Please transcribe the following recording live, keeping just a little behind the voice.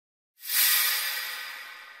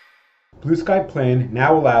Blue Sky Plan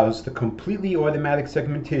now allows the completely automatic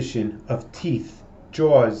segmentation of teeth,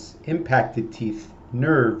 jaws, impacted teeth,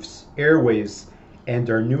 nerves, airways, and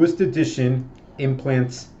our newest addition,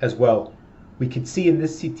 implants as well. We can see in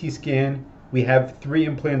this CT scan we have 3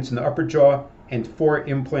 implants in the upper jaw and 4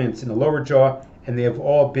 implants in the lower jaw, and they have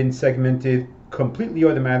all been segmented completely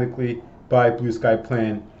automatically by Blue Sky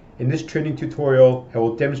Plan. In this training tutorial, I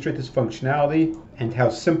will demonstrate this functionality and how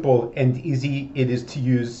simple and easy it is to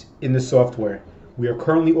use in the software. We are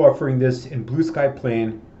currently offering this in Blue Sky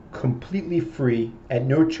Plan, completely free, at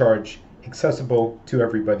no charge, accessible to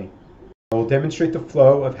everybody. I will demonstrate the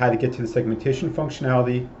flow of how to get to the segmentation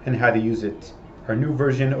functionality and how to use it. Our new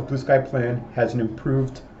version of Blue Sky Plan has an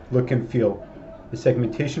improved look and feel. The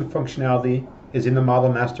segmentation functionality is in the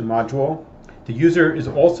Model Master module. The user is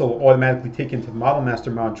also automatically taken to the Model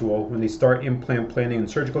Master module when they start implant planning and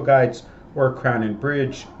surgical guides, or crown and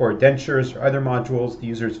bridge, or dentures, or other modules. The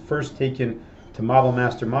user is first taken to Model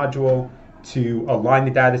Master module to align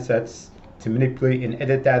the data sets, to manipulate and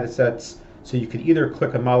edit data sets. So you could either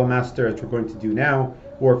click on Model Master, as we're going to do now,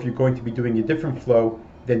 or if you're going to be doing a different flow,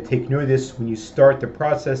 then take notice when you start the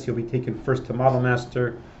process, you'll be taken first to Model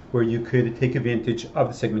Master, where you could take advantage of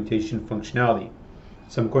the segmentation functionality.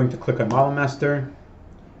 So I'm going to click on Model Master,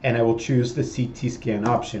 and I will choose the CT scan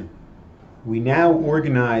option. We now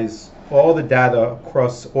organize all the data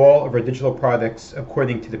across all of our digital products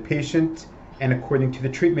according to the patient and according to the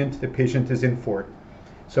treatment the patient is in for.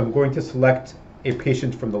 So I'm going to select a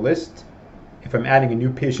patient from the list. If I'm adding a new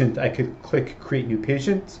patient, I could click Create New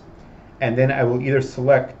Patient, and then I will either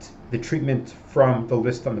select the treatment from the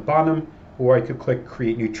list on the bottom, or I could click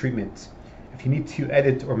Create New Treatment. If you need to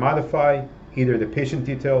edit or modify either the patient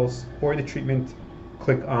details or the treatment,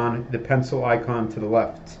 click on the pencil icon to the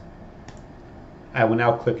left. I will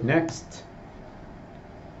now click Next.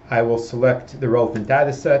 I will select the relevant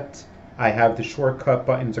data set. I have the shortcut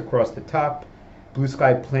buttons across the top. Blue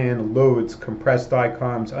Sky Plan loads compressed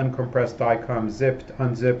icons, uncompressed icons, zipped,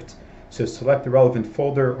 unzipped. So select the relevant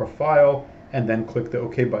folder or file and then click the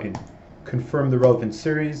OK button. Confirm the relevant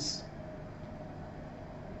series.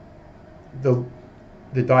 The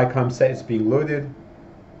DICOM set is being loaded,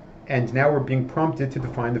 and now we're being prompted to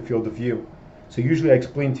define the field of view. So usually I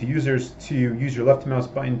explain to users to use your left mouse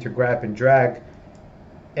button to grab and drag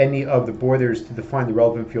any of the borders to define the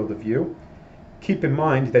relevant field of view. Keep in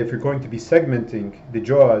mind that if you're going to be segmenting the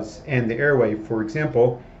jaws and the airway, for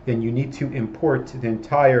example, then you need to import the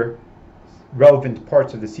entire relevant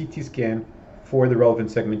parts of the CT scan for the relevant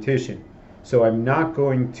segmentation. So I'm not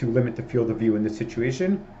going to limit the field of view in this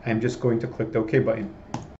situation. I'm just going to click the OK button.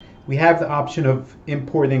 We have the option of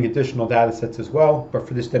importing additional data sets as well, but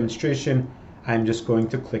for this demonstration, I'm just going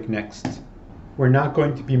to click Next. We're not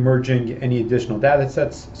going to be merging any additional data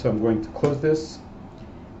sets, so I'm going to close this.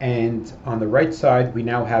 And on the right side, we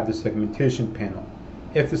now have the segmentation panel.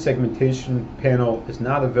 If the segmentation panel is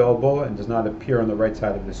not available and does not appear on the right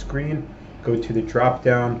side of the screen, go to the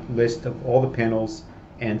drop-down list of all the panels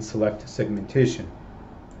and select segmentation.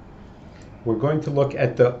 We're going to look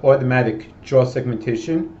at the automatic jaw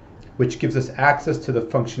segmentation, which gives us access to the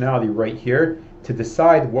functionality right here to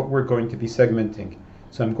decide what we're going to be segmenting.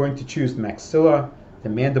 So I'm going to choose the maxilla, the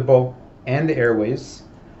mandible, and the airways.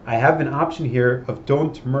 I have an option here of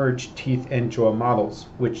don't merge teeth and jaw models,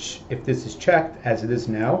 which if this is checked, as it is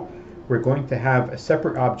now, we're going to have a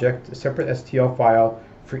separate object, a separate STL file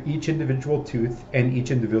for each individual tooth and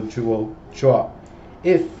each individual jaw.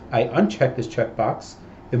 If I uncheck this checkbox,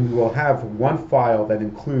 then we will have one file that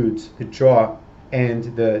includes the jaw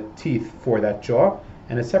and the teeth for that jaw,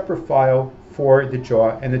 and a separate file for the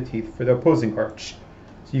jaw and the teeth for the opposing arch.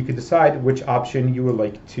 So you can decide which option you would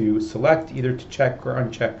like to select, either to check or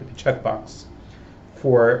uncheck the checkbox.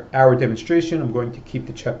 For our demonstration, I'm going to keep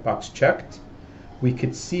the checkbox checked. We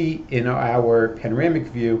could see in our panoramic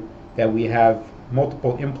view that we have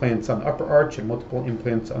multiple implants on the upper arch and multiple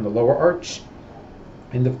implants on the lower arch.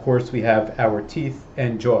 And of course we have our teeth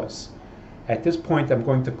and jaws. At this point I'm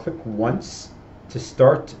going to click once to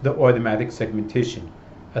start the automatic segmentation.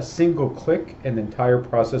 A single click and the entire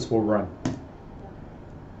process will run.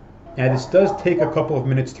 Now this does take a couple of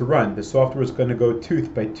minutes to run. The software is going to go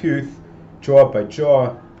tooth by tooth, jaw by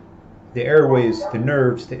jaw, the airways, the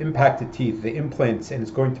nerves, the impacted teeth, the implants, and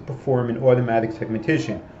it's going to perform an automatic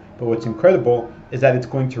segmentation. But what's incredible is that it's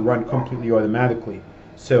going to run completely automatically.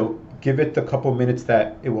 So give it the couple minutes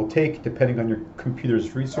that it will take depending on your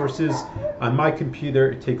computer's resources. On my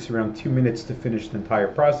computer, it takes around 2 minutes to finish the entire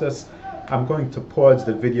process. I'm going to pause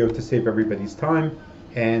the video to save everybody's time,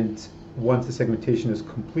 and once the segmentation is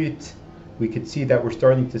complete, we can see that we're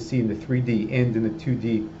starting to see in the 3D and in the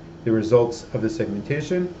 2D the results of the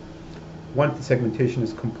segmentation. Once the segmentation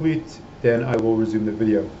is complete, then I will resume the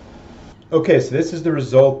video. Okay, so this is the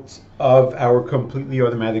result of our completely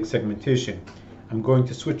automatic segmentation. I'm going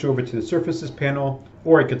to switch over to the surfaces panel,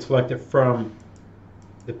 or I could select it from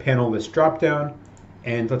the panel list drop-down,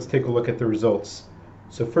 and let's take a look at the results.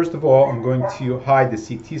 So first of all, I'm going to hide the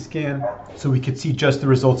CT scan so we could see just the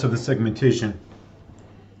results of the segmentation.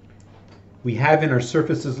 We have in our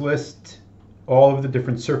surfaces list all of the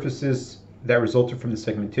different surfaces that resulted from the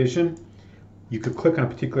segmentation. You could click on a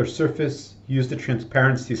particular surface, use the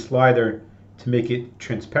transparency slider to make it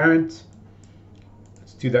transparent.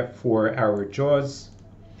 Let's do that for our jaws.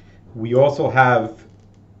 We also have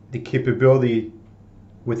the capability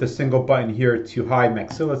with a single button here to hide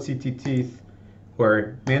maxilla CT teeth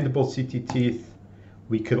or mandible CT teeth.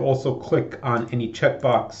 We could also click on any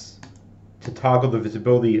checkbox to toggle the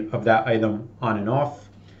visibility of that item on and off.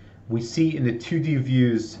 We see in the 2D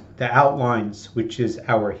views the outlines, which is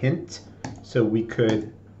our hint. So we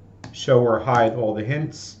could show or hide all the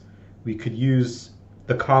hints. We could use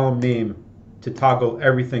the column name to toggle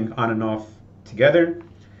everything on and off together.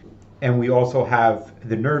 And we also have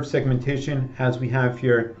the nerve segmentation as we have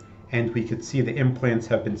here. And we could see the implants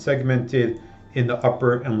have been segmented in the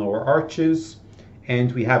upper and lower arches.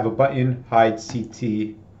 And we have a button, hide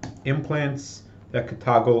CT implants, that could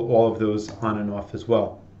toggle all of those on and off as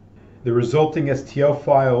well. The resulting STL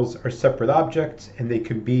files are separate objects and they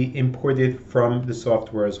can be imported from the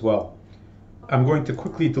software as well. I'm going to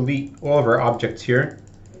quickly delete all of our objects here,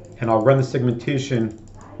 and I'll run the segmentation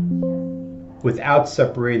without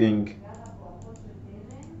separating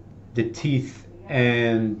the teeth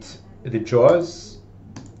and the jaws.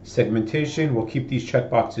 Segmentation will keep these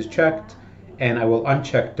checkboxes checked, and I will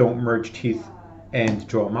uncheck don't merge teeth and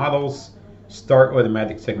jaw models. Start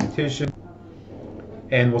automatic segmentation,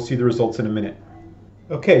 and we'll see the results in a minute.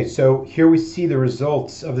 Okay, so here we see the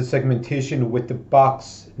results of the segmentation with the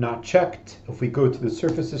box not checked. If we go to the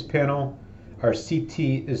surfaces panel, our CT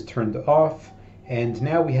is turned off, and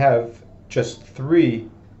now we have just 3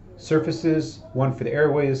 surfaces, one for the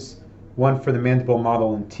airways, one for the mandible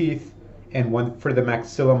model and teeth, and one for the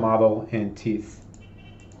maxilla model and teeth.